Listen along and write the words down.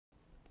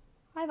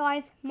Hi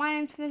guys, my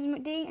name's Fizz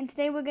McD and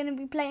today we're going to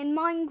be playing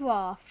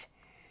Minecraft.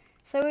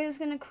 So we're just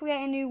going to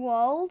create a new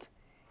world.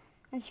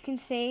 As you can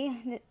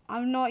see,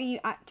 I'm not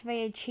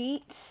activated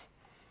cheats.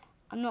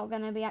 I'm not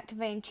going to be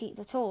activating cheats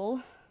at all.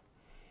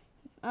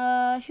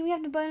 Should we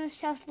have the bonus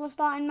chest for the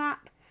starting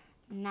map?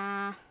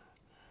 Nah.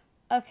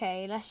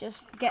 Okay, let's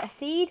just get a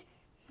seed.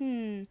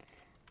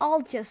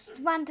 I'll just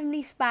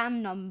randomly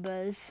spam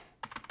numbers.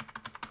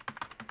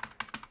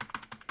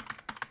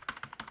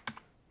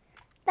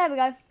 There we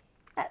go.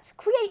 Let's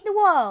create the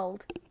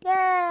world.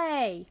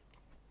 Yay!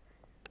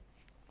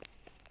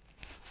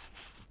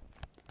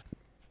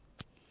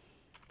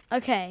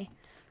 Okay,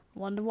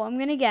 wonder what I'm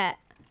gonna get.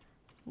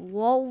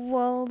 What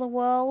will the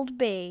world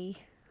be?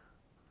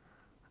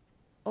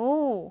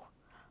 Oh.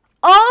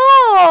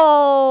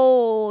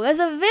 Oh! There's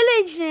a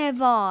village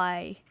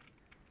nearby.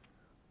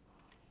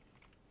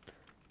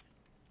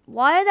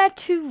 Why are there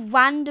two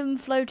random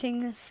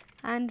floating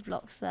sand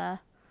blocks there?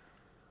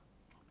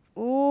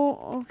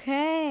 Oh,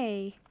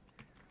 okay.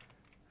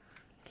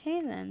 Okay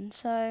then,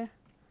 so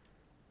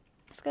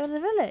let's go to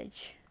the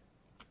village.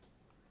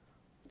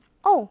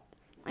 Oh,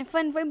 my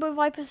friend Rainbow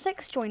Viper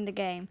 6 joined the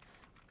game.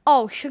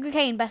 Oh,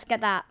 sugarcane, best get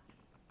that.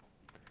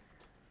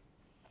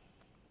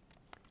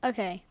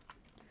 Okay.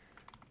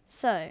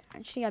 So,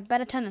 actually I'd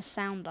better turn the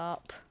sound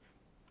up.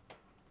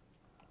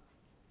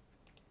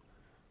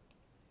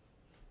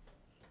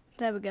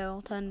 There we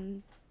go,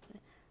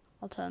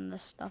 I'll turn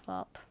this stuff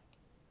up.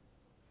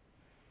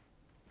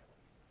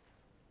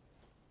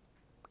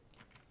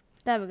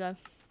 There we go.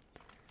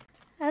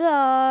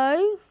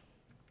 Hello.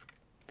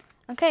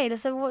 Okay,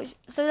 so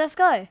let's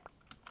go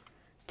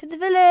to the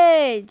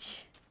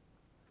village.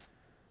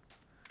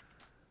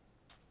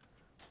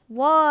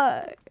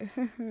 Whoa!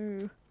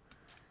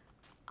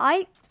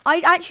 I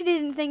actually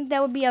didn't think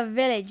there would be a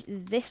village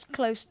this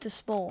close to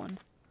spawn.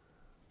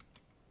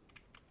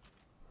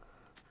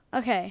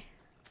 Okay.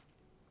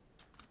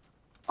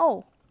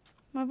 Oh,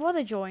 my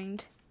brother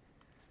joined.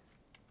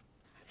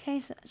 Okay,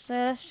 so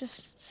let's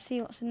just see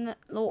what's in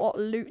what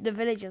loot the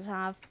villagers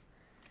have.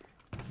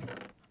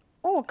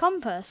 Oh, a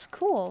compass.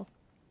 Cool.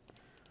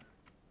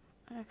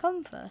 A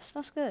compass.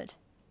 That's good.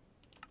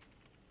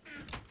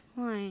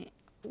 Right.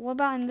 What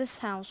about in this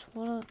house?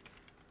 What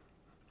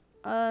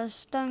a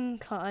stone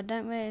cut. I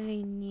don't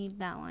really need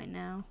that right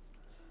now.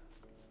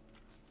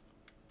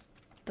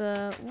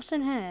 But what's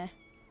in here?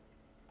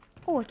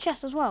 Oh, a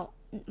chest as well.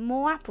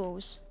 More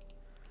apples.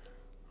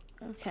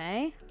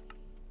 Okay.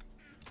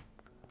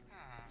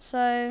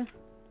 So,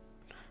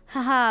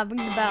 haha, ring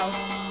the bell.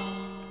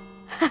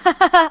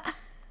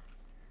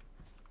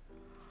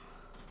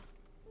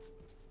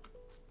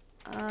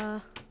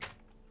 I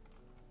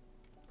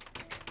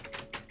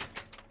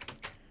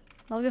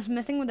was just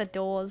messing with the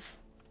doors.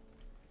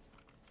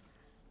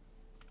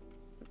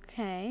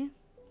 Okay.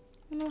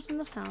 What's in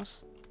this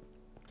house?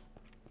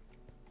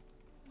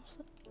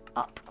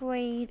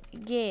 Upgrade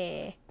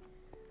gear.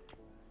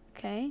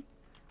 Okay.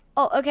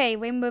 Oh, okay.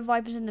 Rainbow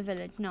Vipers in the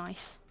village.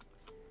 Nice.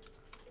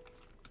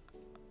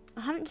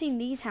 I haven't seen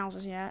these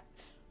houses yet.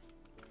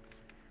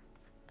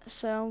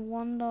 So I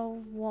wonder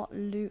what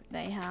loot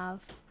they have.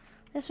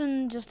 This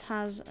one just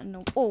has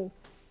a oh,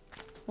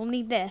 we'll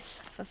need this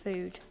for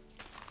food.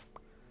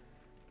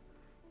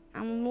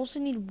 And we'll also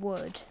need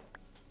wood.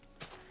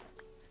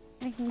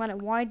 Thinking about it,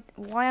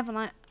 why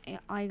haven't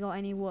I got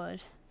any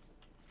wood?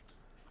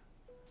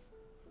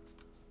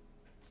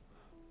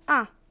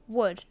 Ah,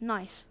 wood,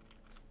 nice.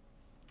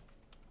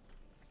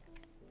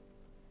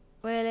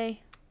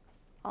 Really?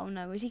 Oh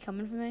no, is he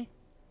coming for me?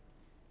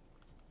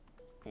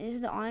 Is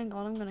the iron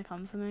golem gonna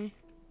come for me?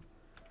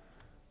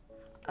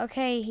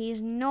 Okay, he's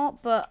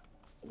not, but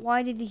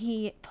why did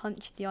he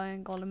punch the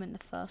iron golem in the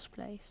first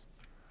place?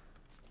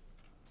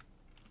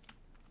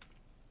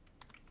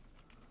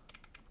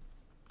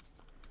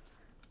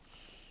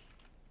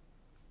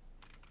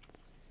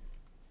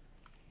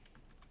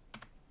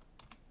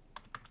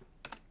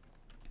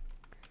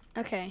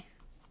 Okay.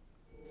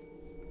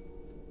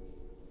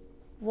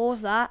 What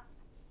was that?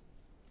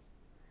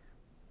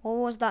 What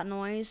was that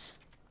noise?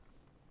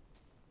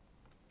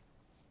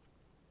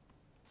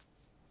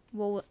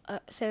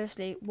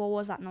 Seriously, what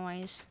was that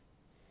noise?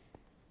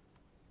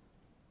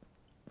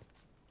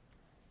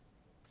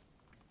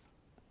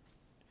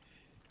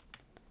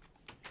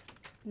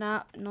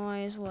 That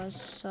noise was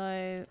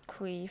so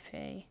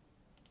creepy.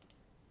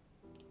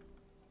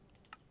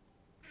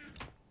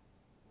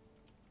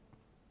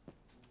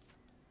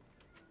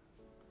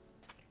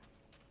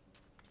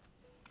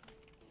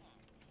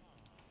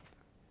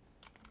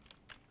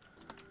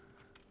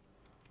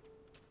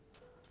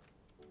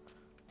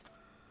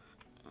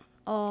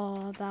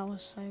 Oh, that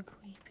was so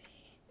creepy.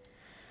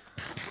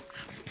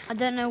 I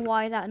don't know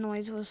why that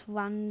noise was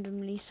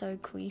randomly so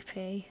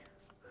creepy.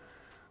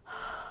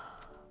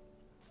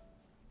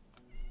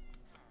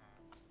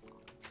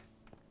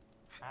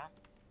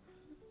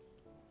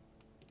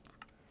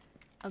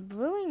 A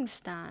brewing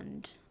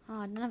stand?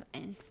 Oh, I don't have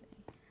anything.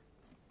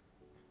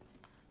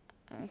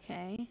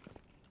 Okay.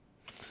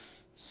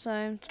 So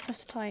I'm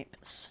supposed to type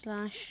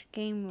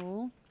 /game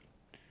rule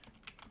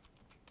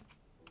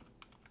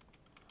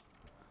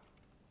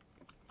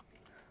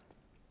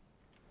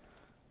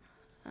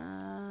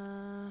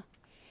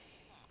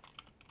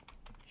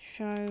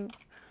show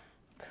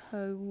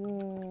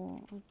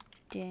coordinates.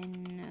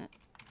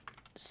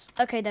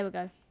 Okay, there we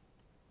go.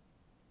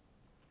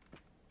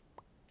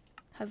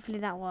 Hopefully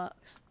that works.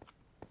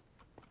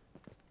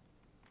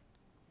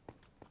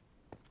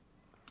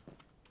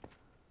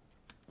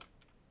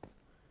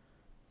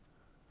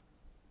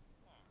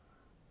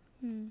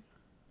 Hmm.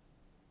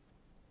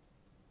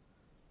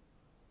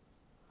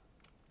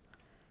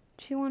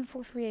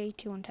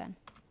 21438210.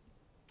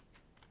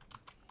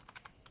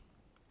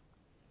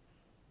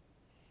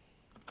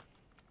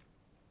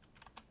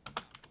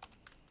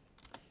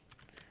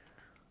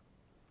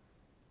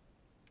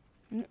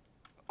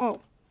 Oh.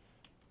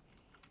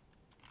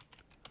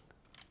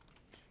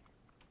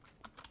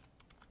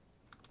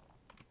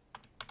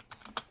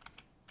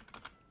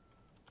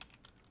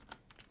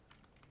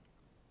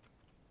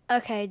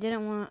 Okay,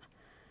 didn't want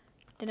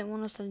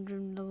us to go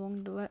in the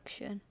wrong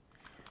direction.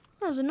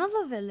 There's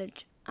another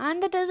village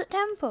and a desert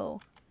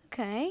temple.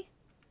 Okay.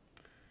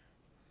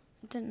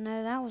 Didn't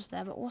know that was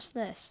there, but what's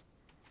this?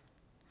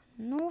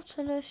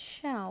 Nautilus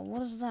shell.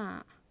 What is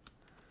that?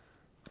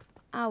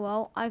 Oh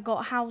well, I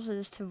got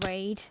houses to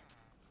raid.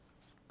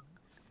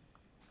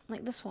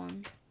 Like this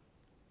one.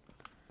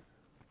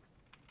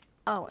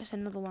 Oh, it's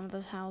another one of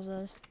those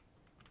houses.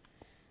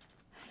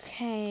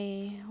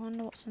 Okay, I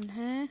wonder what's in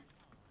here.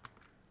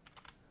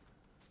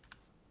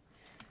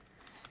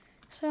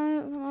 So,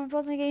 my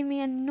brother gave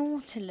me a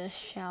Nautilus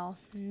shell.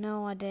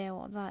 No idea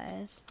what that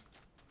is.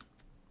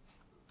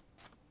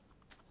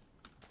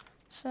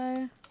 So,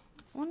 I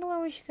wonder where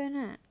we should go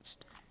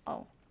next.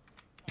 Oh.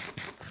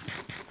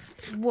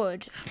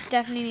 Wood.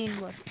 Definitely need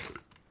wood.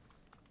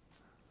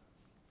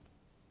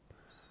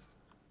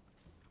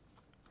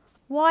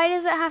 Why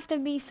does it have to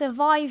be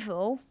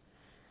survival?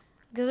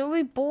 Because it would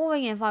be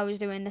boring if I was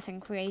doing this in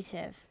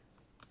creative.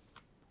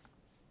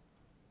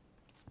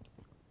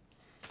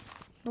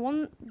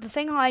 The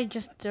thing I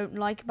just don't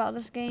like about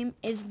this game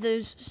is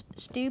those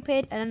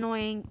stupid and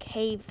annoying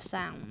cave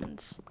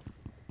sounds.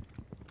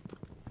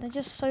 They're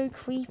just so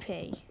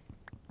creepy.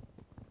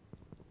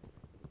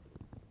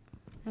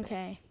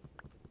 Okay.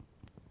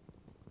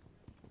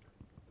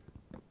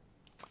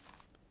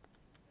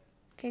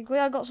 Okay,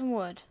 great, I got some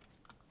wood.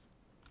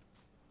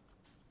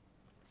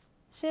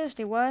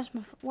 Seriously, where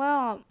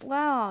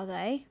are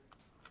they?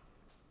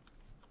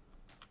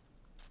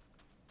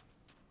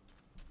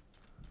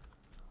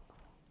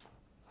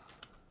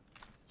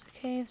 There's a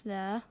cave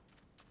there.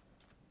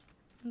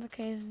 Another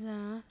cave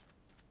there.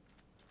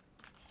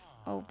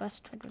 Oh,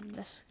 best trade with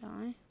this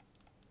guy.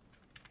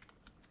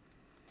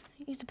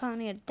 He's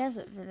apparently a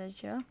desert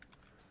villager.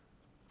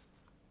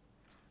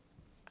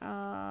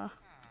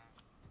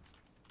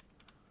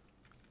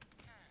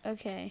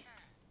 Okay.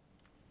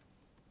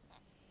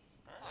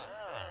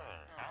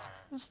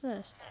 What's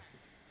this?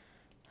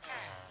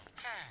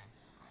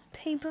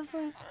 Paper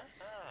for...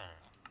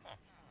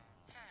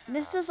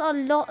 This is a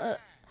lot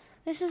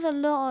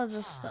of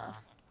the stuff.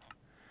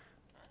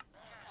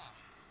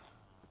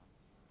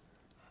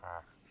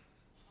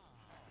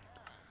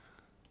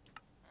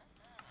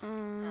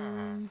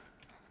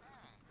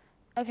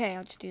 Okay,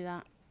 I'll just do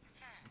that.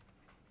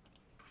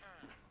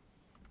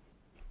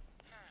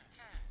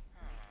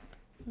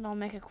 And I'll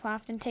make a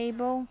crafting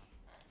table.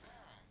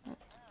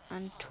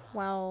 And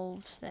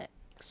 12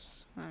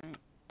 sticks. Right.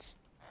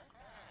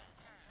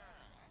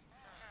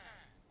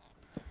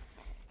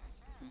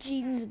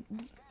 Jeez,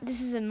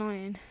 this is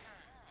annoying.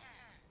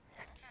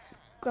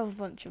 Grab a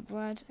bunch of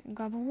bread and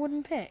grab a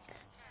wooden pick.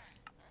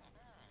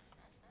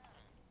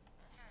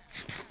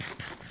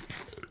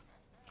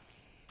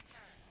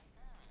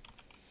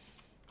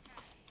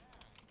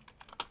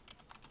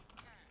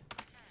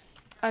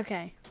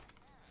 Okay.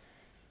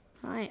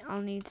 Right,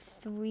 I'll need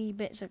 3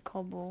 bits of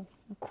cobble.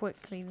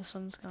 Quickly, the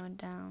sun's going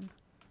down.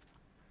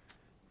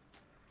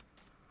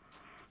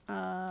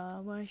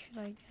 Where should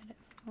I get it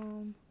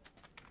from?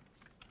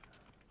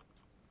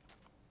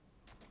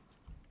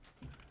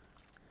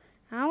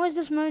 How is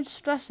this mode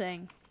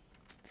stressing?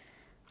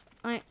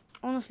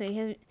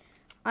 Honestly,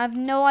 I have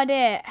no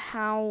idea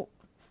how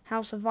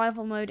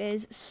survival mode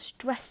is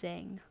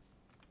stressing.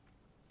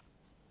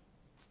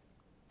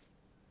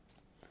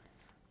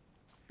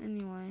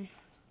 Anyway.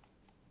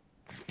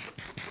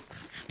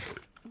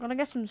 I'm gonna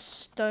get some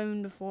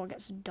stone before it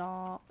gets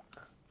dark.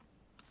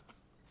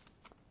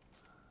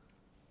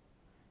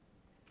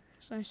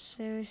 So I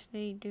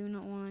seriously do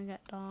not want to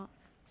get dark.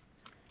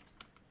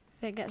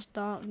 If it gets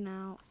dark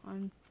now,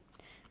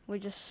 we're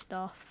just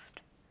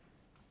stuffed.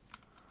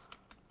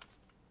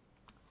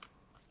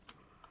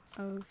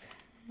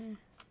 Okay.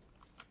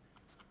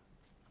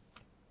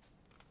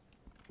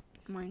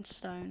 Mine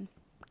stone.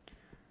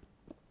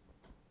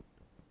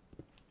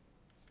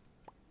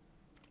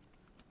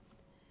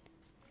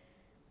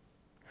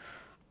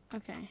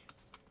 Okay.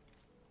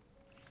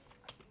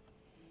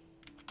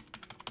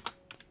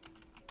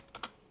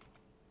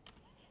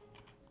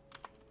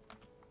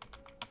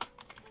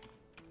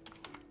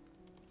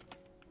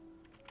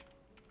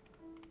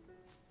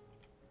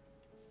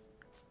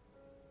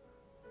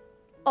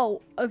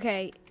 Oh,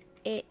 okay.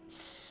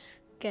 It's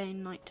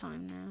getting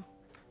nighttime now.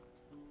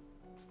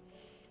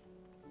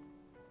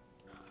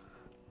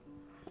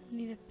 I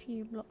need a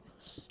few blocks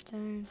of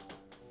stone.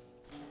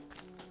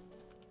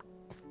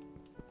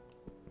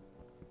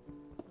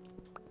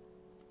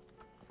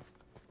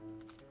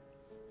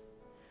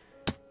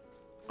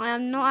 I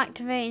am not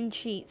activating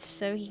cheats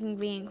so he can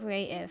be in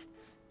creative.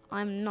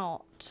 I'm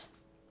not.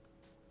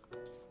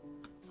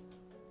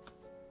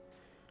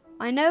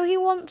 I know he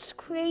wants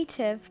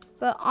creative,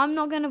 but I'm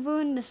not going to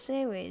ruin the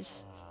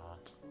series.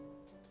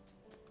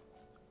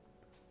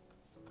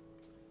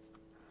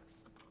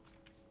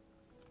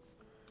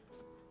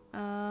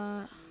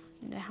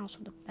 Need a house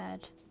with a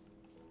bed.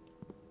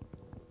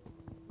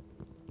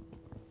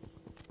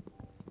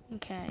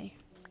 Okay.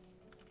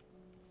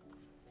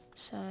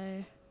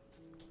 So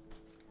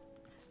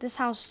this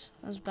house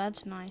has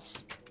beds, nice.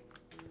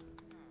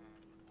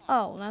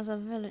 Oh, there's a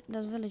village.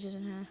 There's villages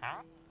in here.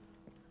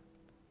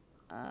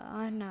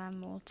 I have no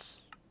emeralds.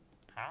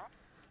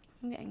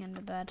 I'm getting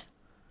into bed.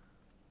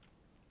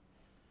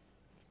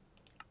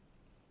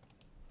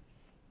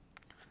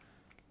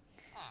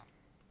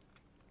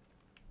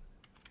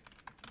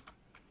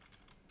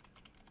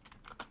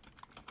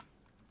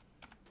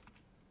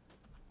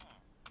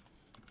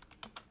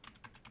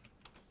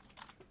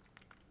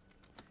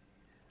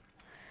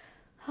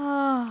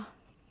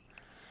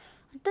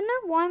 I don't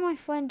know why my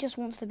friend just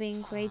wants to be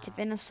in creative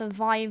in a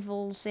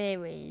survival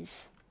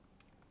series.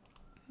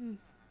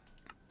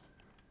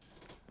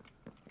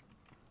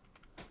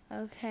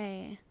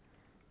 Okay.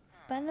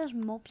 Bet there's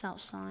mobs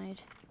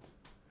outside.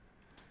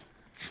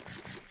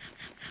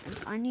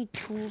 I need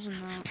tools and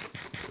that.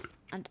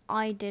 And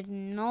I did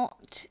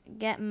not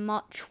get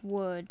much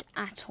wood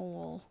at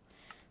all.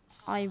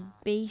 I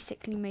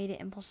basically made it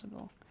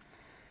impossible.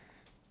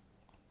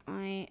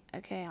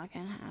 Okay, I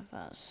can have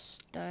a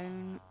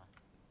stone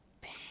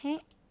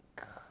pick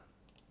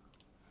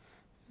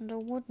and a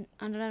wooden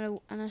and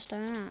a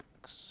stone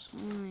axe.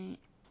 Right.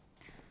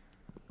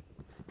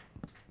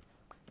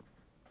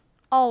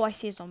 Oh, I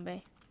see a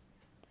zombie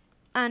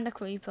and a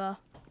creeper.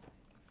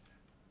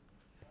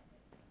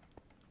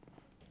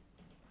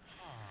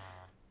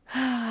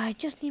 I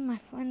just need my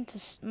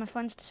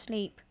friends to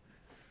sleep.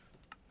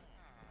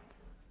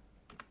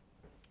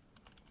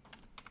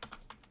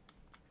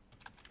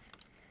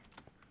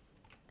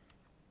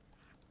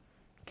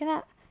 Get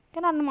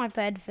out of my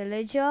bed,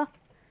 villager.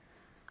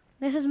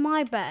 This is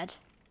my bed.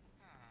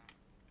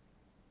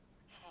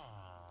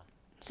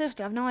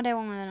 Seriously, I have no idea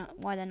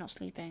why they're not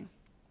sleeping.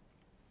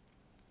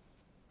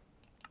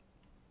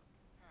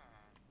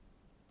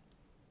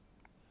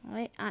 Are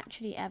they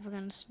actually ever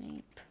gonna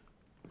sleep?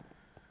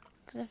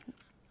 Cause if,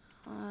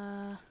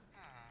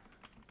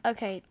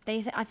 okay,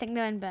 I think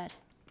they're in bed.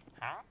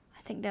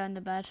 I think they're in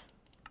the bed.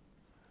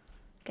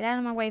 Get out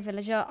of my way,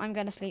 villager. I'm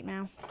gonna sleep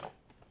now.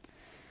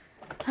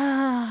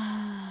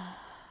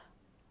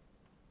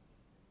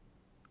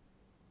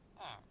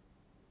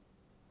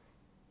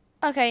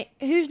 Okay,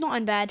 who's not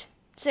in bed?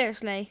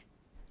 Seriously.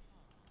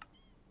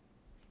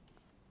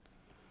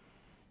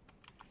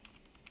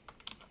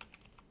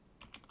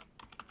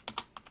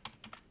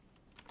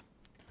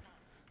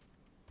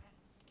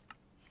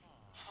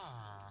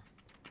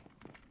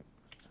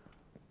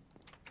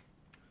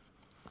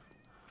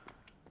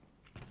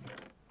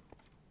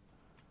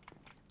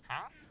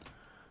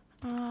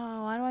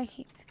 Oh, why do I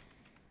keep...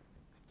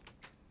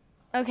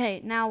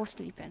 Okay, now we're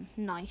sleeping.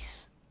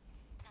 Nice.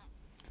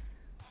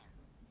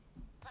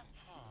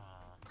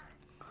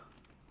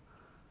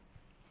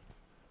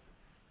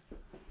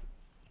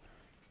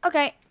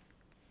 Okay.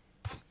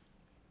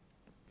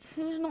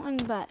 Who's not in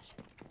bed?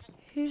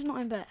 Who's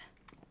not in bed?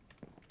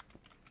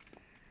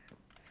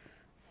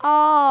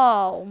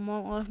 Oh,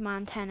 Molotov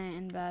Man Tenant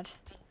in bed.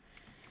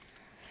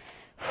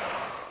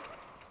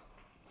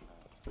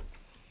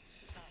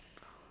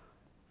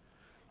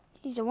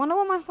 Jeez, I wonder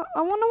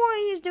what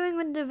he's doing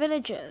with the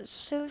villagers.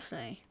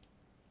 Seriously.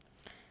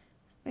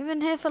 We've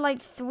been here for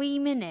like 3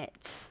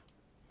 minutes.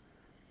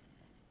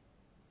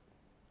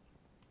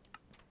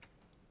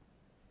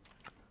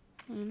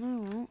 You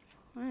know what?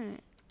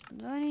 Wait, are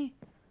there any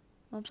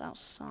mobs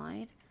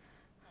outside?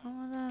 What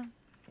are the...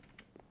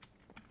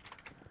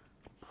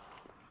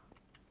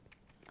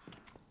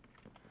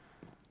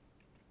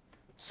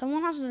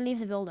 Someone has to leave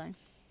the building.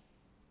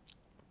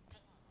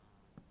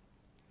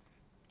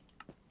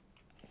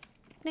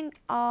 I think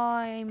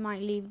I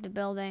might leave the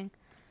building.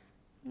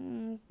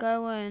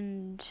 Go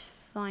and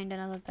find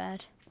another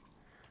bed.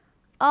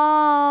 Oh,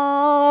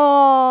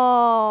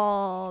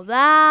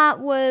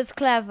 that was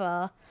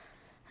clever.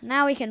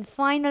 Now we can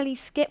finally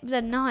skip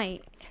the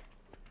night.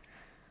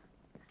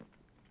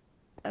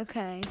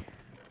 Okay.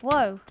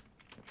 Whoa.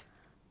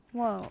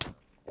 Whoa.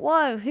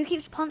 Whoa, who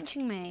keeps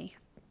punching me?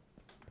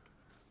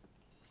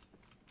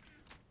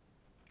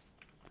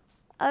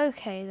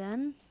 Okay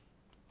then.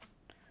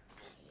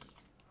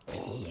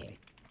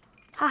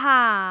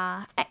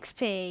 Haha,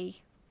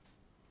 XP.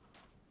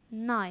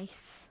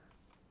 Nice.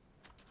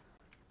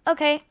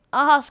 Okay,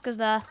 our Huskar's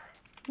there.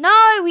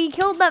 No, we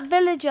killed that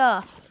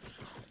villager.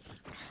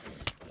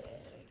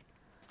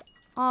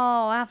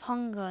 Oh, I have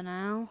hunger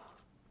now.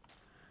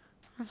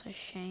 That's a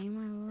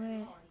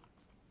shame.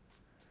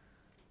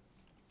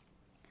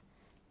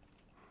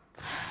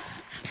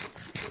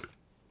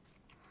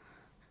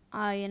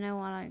 Oh, you know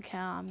what? I don't care.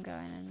 I'm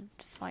going and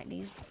fight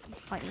these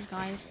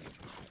guys.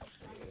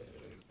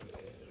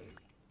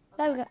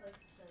 There we go.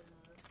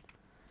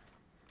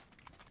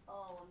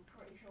 Oh, I'm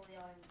pretty sure the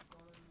Iron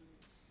Golem's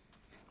going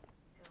to attack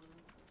him.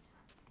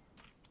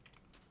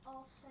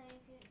 I'll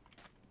save it.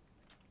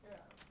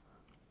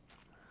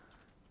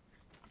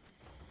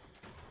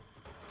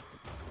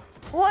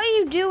 What are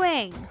you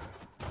doing?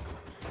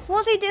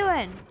 What's he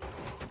doing?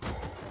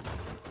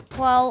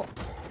 Well,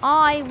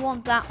 I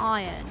want that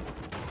iron.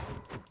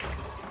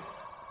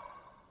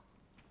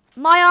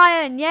 My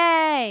iron,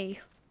 yay!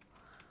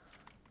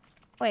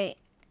 Wait.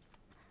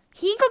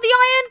 He got the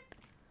iron?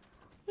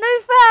 No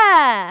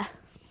fair!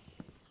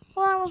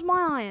 Well, that was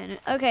my iron.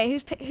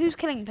 Okay, who's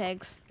killing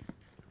pigs?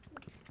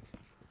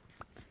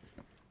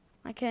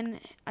 I can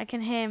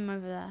hear him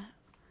over there.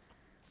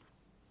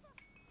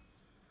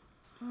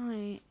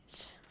 Right.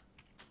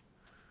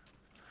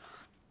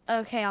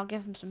 Okay, I'll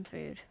give him some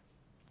food.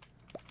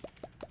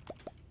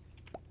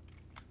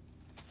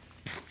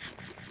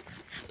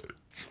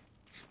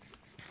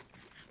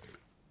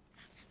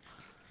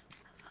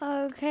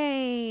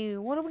 Okay,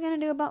 what are we gonna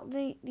do about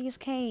these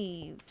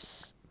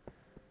caves?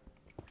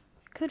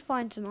 Could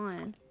find some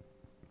iron.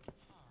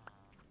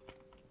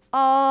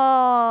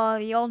 Oh,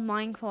 the old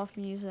Minecraft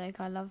music.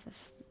 I love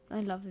this.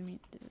 I love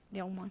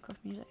the old Minecraft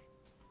music.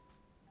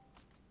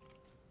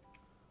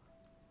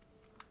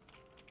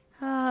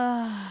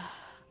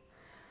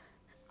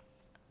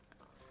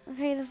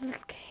 Okay, there's a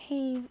little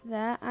cave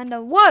there, and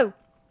a whoa,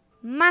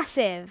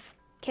 massive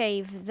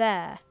cave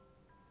there.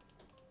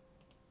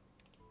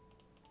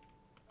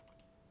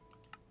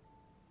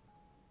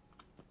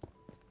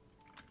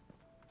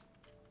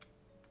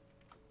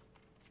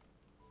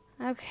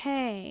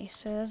 Okay,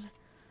 so there's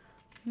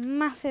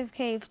massive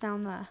caves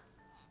down there.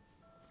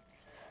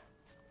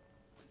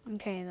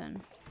 Okay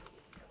then.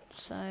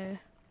 So,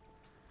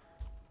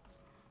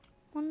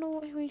 wonder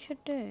what we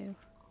should do.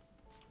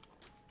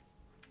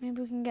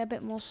 Maybe we can get a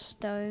bit more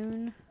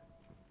stone.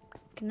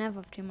 Can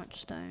never have too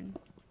much stone.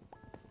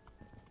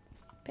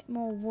 Bit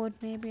more wood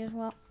maybe as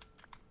well.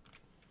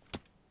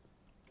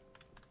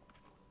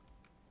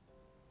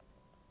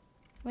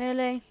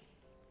 Really?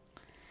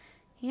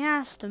 He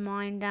has to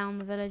mine down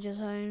the villagers'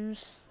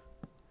 homes.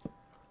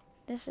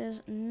 This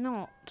is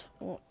not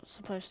what it's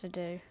supposed to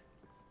do.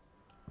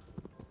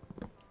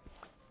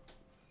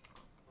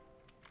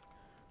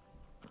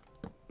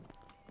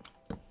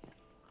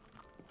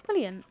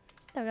 Brilliant.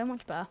 There we go,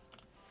 much better.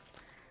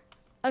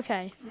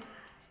 Okay.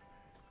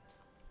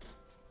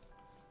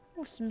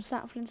 Oh, some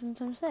saplings and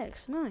some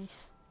sticks.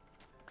 Nice.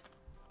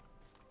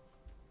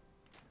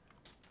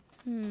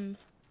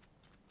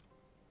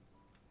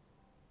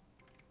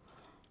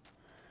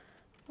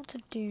 What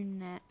to do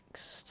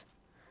next?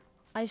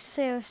 I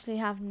seriously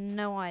have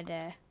no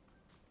idea.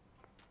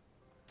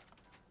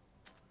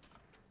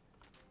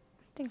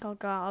 I think I'll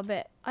go out a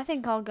bit. I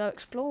think I'll go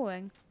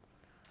exploring.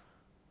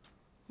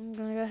 I'm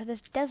gonna go to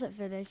this desert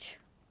village.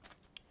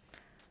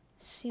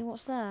 See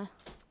what's there.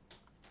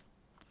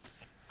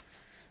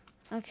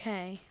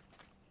 Okay.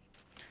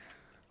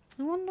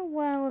 I wonder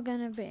where we're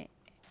gonna be.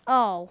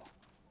 Oh,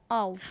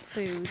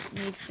 food.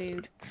 Need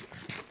food.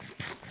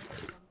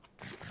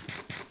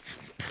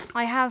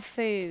 I have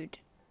food.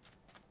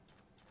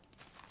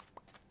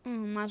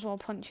 Might as well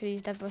punch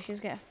these dead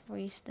bushes, get a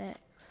free stick.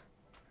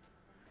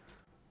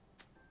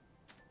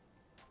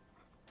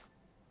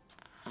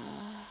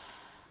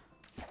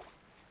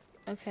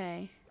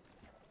 Okay.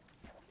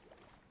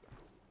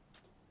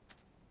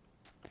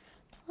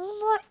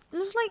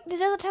 Looks like the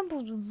desert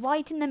temple's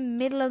right in the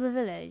middle of the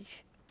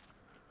village.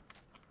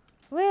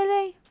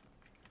 Really?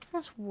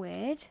 That's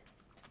weird.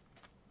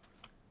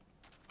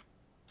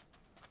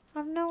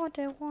 I've no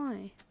idea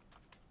why.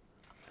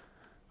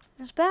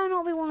 This better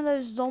not be one of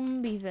those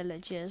zombie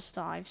villages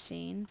that I've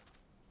seen.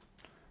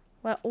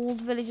 Where all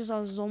the villages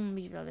are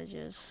zombie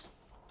villages.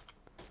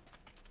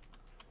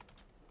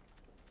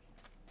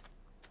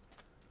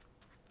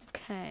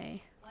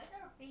 Okay. Why is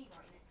there a bee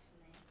right next to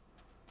me?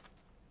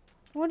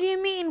 What do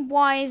you mean,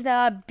 why is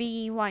there a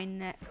bee right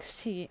next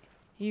to you,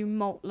 you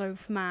malt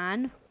loaf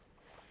man?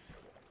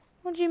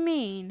 What do you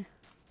mean?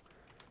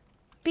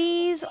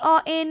 Bees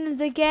are in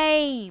the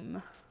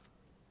game.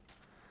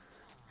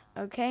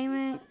 Okay,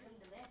 mate.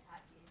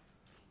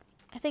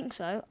 I think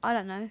so. I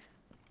don't know.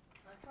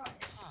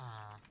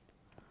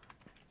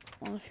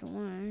 Well, if you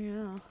want to,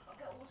 yeah. I'll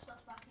get all the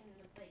stuff back in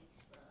the base,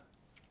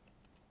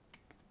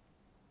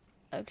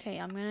 but... Okay,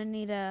 I'm gonna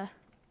need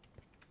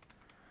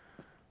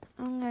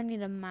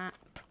a map.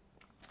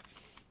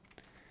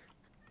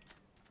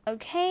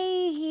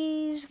 Okay,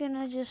 he's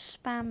gonna just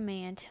spam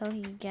me until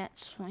he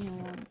gets what he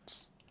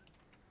wants.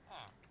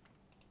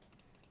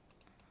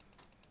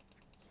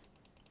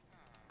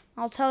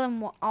 I'll tell him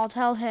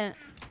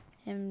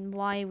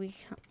why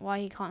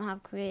he can't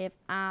have creative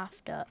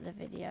after the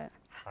video.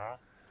 Huh?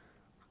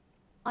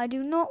 I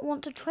do not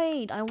want to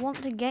trade. I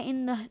want to get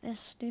in this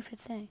stupid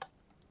thing.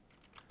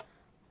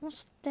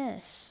 What's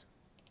this?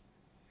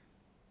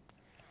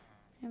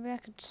 Maybe I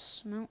could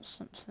smelt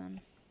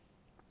something.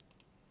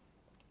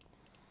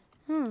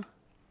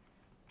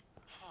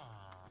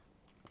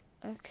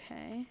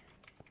 Okay.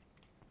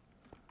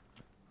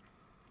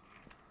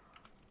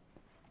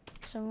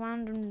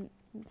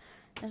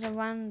 There's a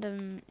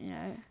random, you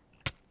know,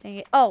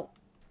 thing. Oh!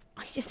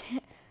 I just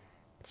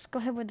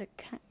got hit with the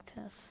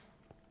cactus.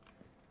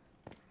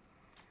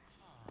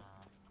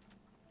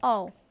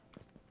 Oh.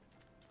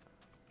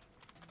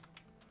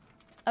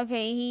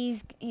 Okay,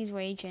 he's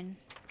raging.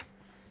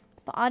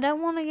 But I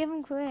don't want to give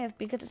him creative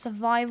because it's a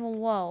survival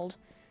world.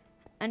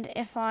 And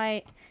if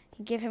I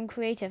give him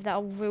creative,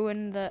 that'll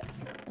ruin the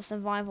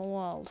survival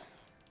world.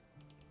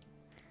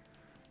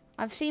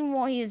 I've seen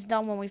what he has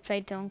done when we've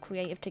played on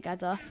creative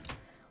together.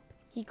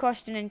 He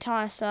crushed an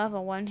entire server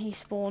when he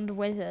spawned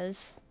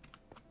withers.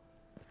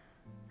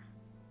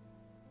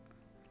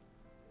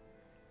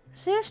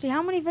 Seriously,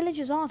 how many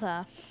villages are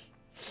there?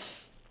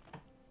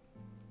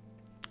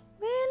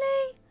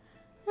 Really?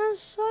 There's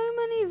so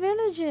many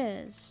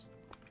villages.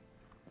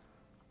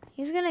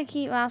 He's gonna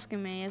keep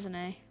asking me, isn't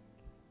he?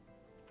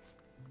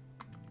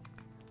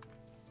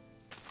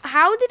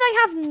 How did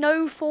I have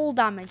no fall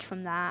damage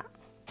from that?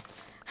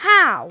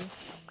 How?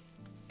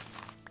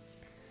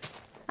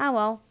 Ah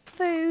well.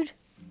 Food.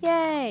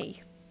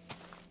 Yay.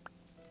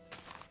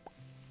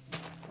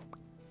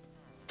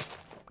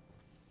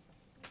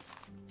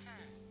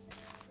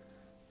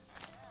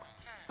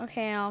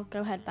 Okay, I'll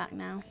go head back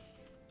now.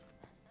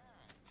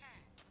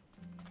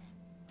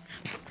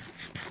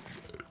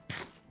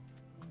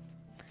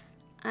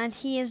 And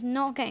he is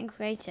not getting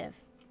creative.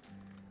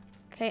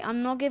 Okay,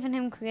 I'm not giving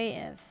him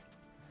creative.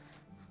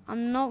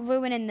 I'm not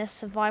ruining this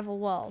survival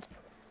world.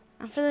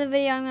 After the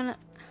video, I'm gonna...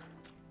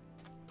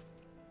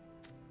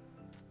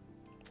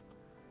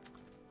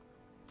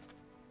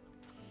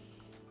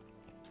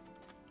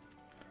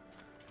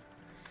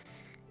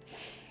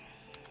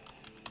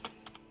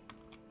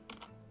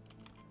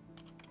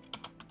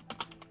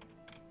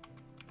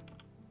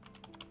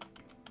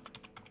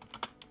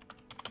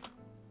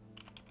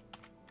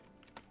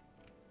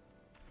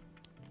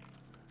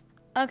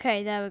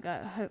 Okay, there we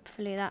go.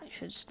 Hopefully that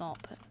should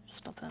stop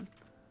him.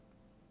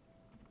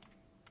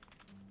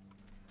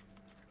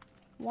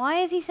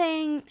 Why is he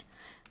saying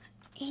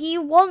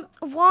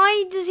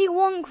why does he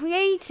want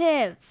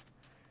creative?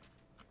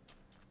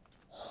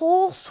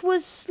 Horse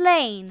was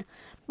slain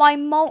by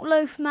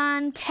Maltloaf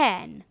Man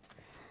 10.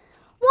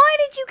 Why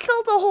did you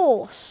kill the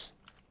horse?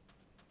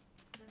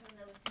 Because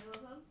there was 2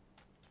 of them.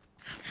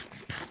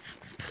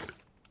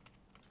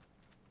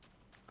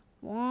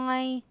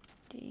 Why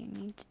do you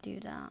need to do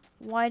that?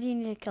 Why do you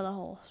need to kill a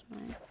horse,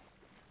 man?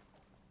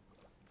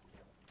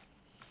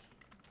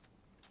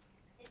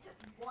 It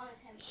took 1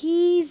 attempt.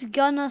 He's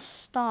gonna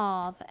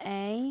starve,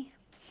 eh?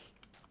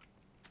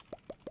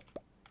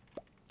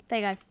 There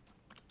you go.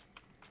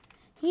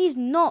 He's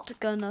not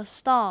gonna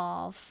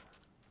starve.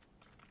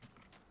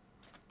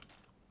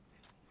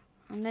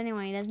 And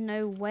anyway, there's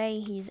no way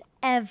he's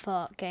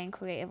ever getting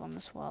creative on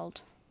this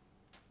world.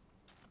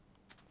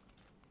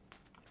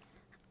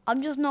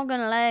 I'm just not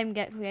gonna let him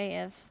get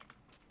creative.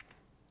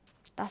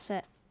 That's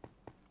it.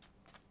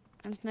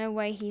 There's no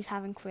way he's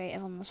having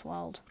creative on this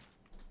world.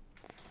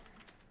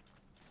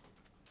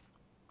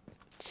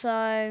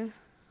 So...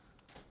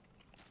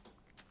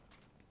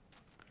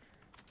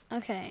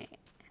 okay.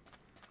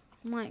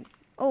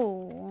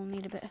 Oh, I'll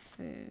need a bit of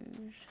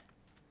food.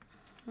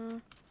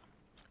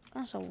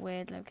 That's a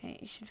weird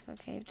location for a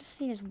cave. This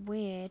scene is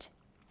weird.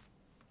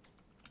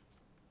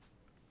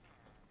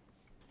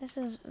 This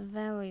is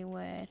very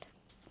weird.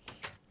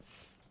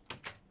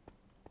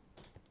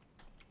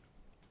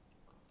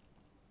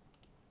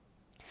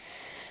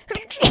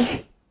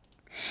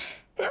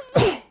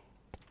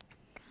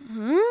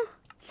 Huh?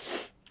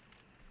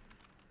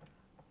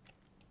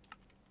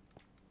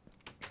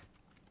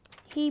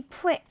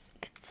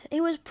 He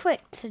was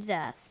pricked to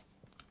death.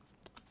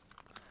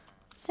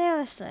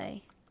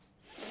 Seriously.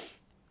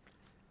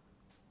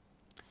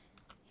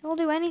 He'll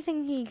do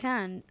anything he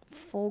can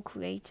for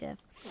creative,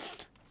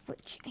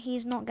 which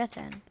he's not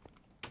getting.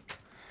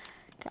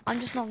 I'm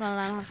just not gonna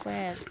let him have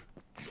creative.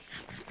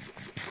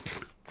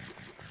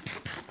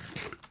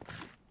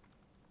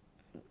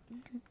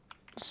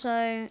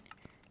 So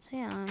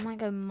yeah, I might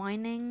go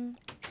mining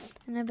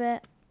in a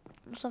bit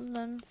or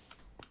something.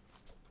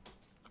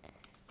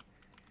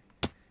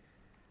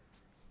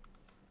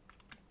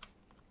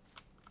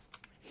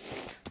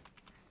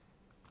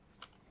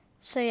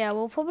 So yeah,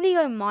 we'll probably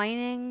go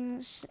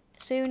mining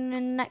soon in the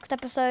next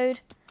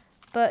episode.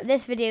 But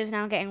this video is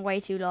now getting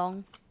way too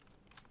long.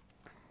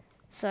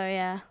 So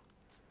yeah.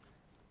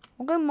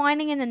 We'll go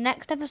mining in the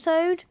next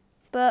episode.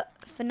 But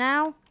for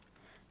now,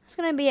 that's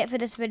going to be it for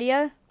this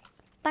video.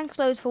 Thanks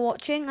loads for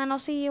watching, and I'll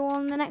see you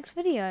on the next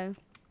video.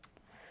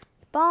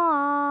 Bye!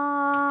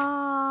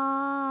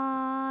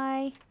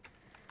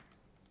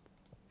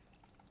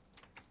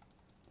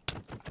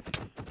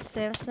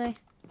 Seriously?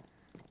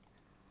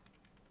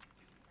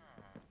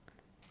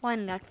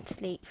 Finally I can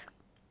sleep.